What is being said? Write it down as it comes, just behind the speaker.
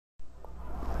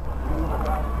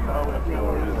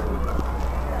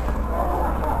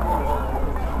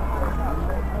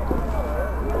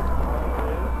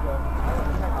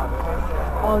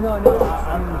Oh, no.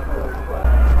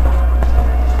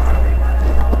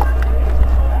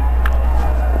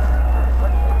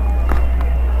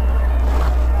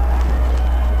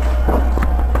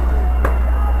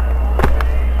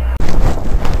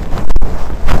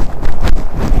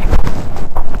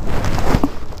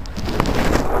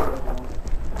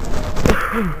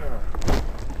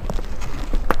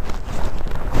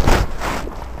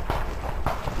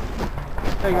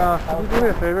 Hey, can you do me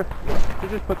a favor? Can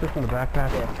you just put this in the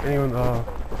backpack? Yeah. Anyone, the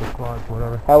squads,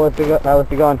 whatever. How was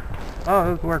it going? Oh,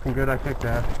 it was working good. I kicked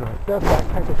ass. So.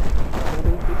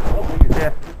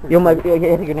 Yeah. You might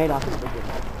get a grenade off.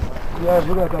 Yeah,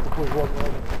 we're gonna have to push one.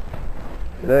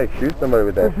 Hey, shoot somebody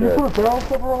with that Did you shit. put a barrel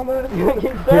cover on that? You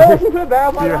put a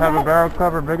barrel Do you have a barrel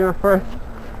cover big enough for it?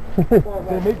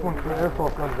 They make one for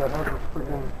airsoft guns that has a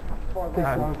freaking big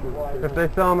launcher. If they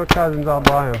sell them at Cousins, I'll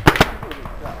buy them.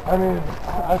 I mean,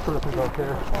 I personally don't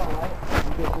care.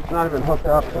 It's not even hooked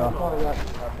up, so.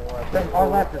 Our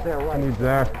left is there, It right? needs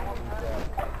there.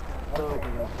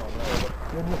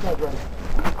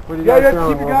 What do you Yeah, guys keep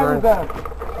feeling, your guys Wolverine?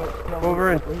 down.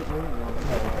 Wolverine.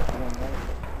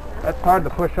 That's hard to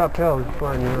push uphill, it's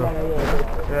fun, you know.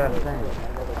 Yeah.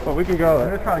 But we can go. I'm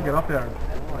gonna try to get up there.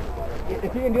 If you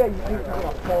can do it, you need to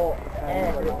pull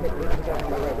and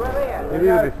You need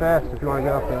to be fast if you want to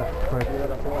get up there quick.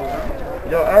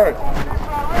 Yo, Eric.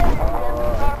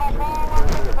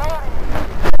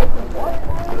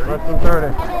 Less than 30.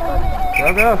 Go,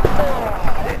 go.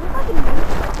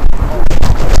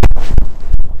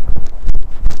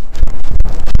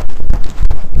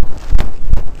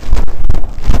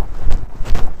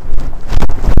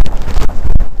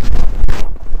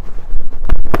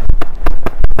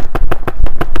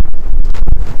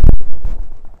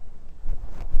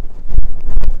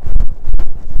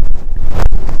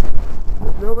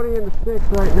 Nobody in the sticks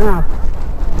right now.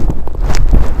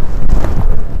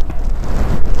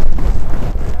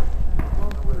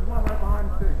 There's one right behind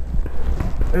the stick.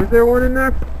 Is there one in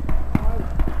there?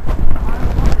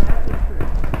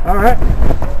 Alright.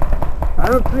 I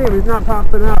don't see him, he's not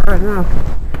popping out right now.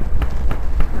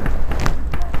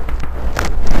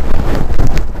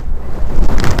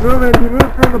 Moving, he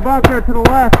moved from the bunker to the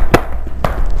left.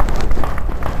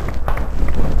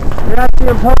 Yeah, I see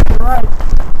him poking right.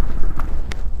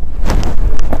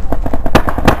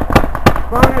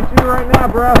 Phone at you right now,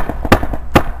 bro.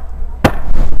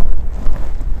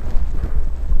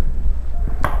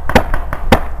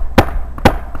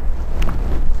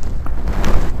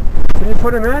 Can you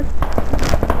put him in?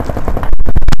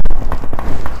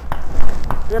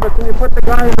 Yeah, but can you put the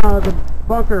guy in the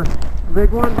bunker? Big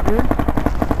one in?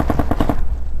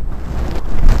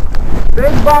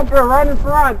 Big bunker right in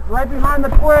front, right behind the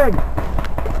twig.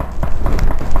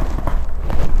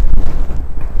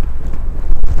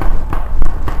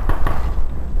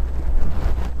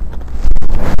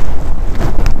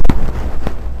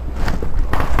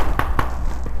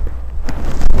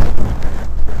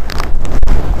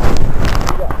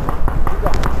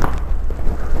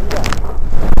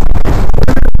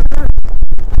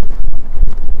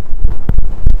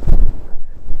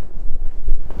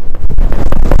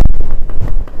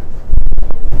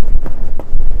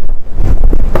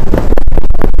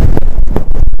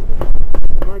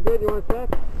 You want a sec?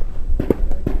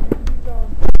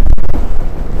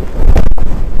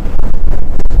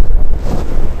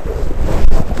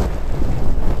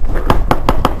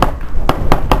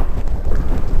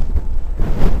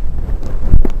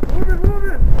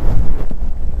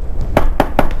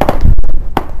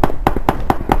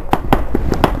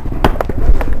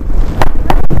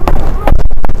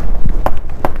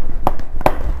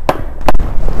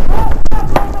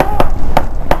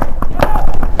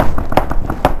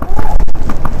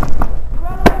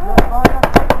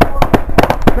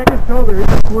 Shoulder, he's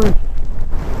a flinch.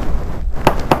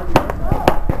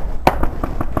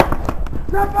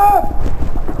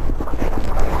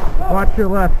 Watch your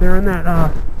left, they're in that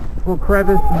little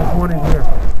crevice and there's one in here.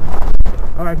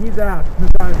 Alright, he's out. The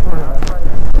guy in front of us.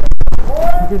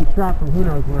 He's getting shot from who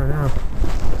knows where now.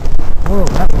 Whoa,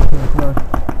 that was pretty close.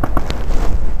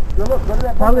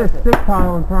 Probably a stick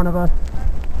pile in front of us.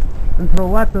 And to the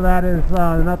left of that is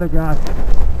another guy.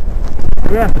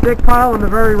 Yeah, stick pile on the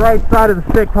very right side of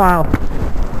the stick pile.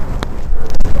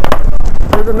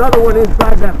 There's another one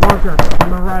inside that bunker on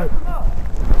the right.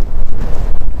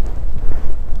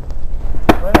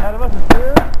 Right ahead of us is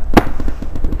here.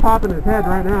 He's popping his head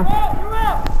right now.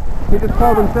 He just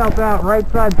pulled himself out, right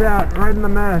side's out, right in the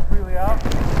mess. Completely out.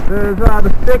 There's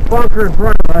the stick bunker in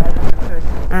front of us,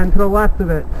 and to the left of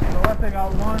it. To the left they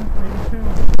got one, maybe two.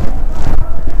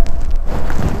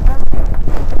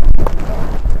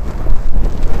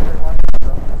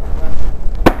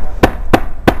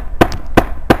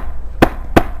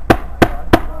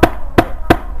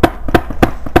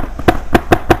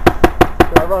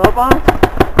 Go up on him.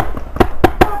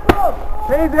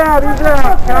 He's out,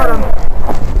 got him.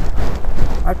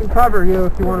 I can cover you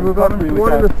if you want to move up.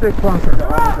 One in the stick bunker.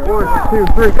 1, 2,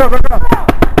 3, go, go, go.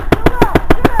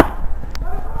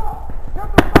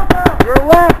 Your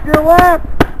left, your left.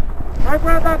 Right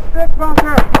where that stick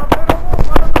bunker.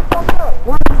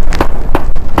 One.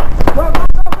 Go, go,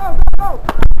 go, go, go.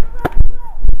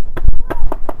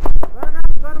 Let him out,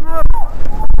 let him up.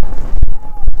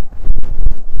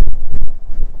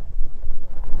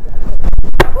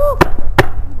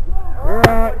 You're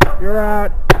out, you're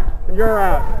out, and you're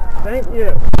out. Thank you.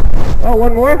 Oh,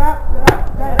 one more? Sit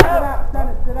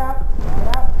out.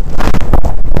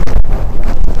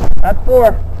 That's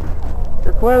 4.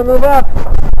 You're clear to move up.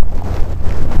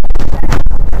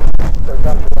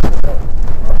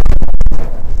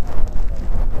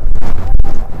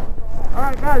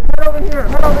 Alright guys, head over here.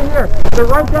 They're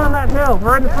right down that hill,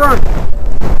 right in front.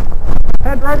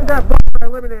 Head right to that bunker I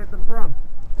eliminated them from.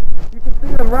 You can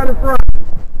see them right in front.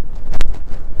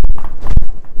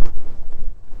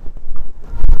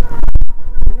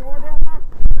 Any more down there?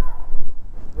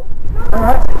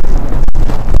 Alright.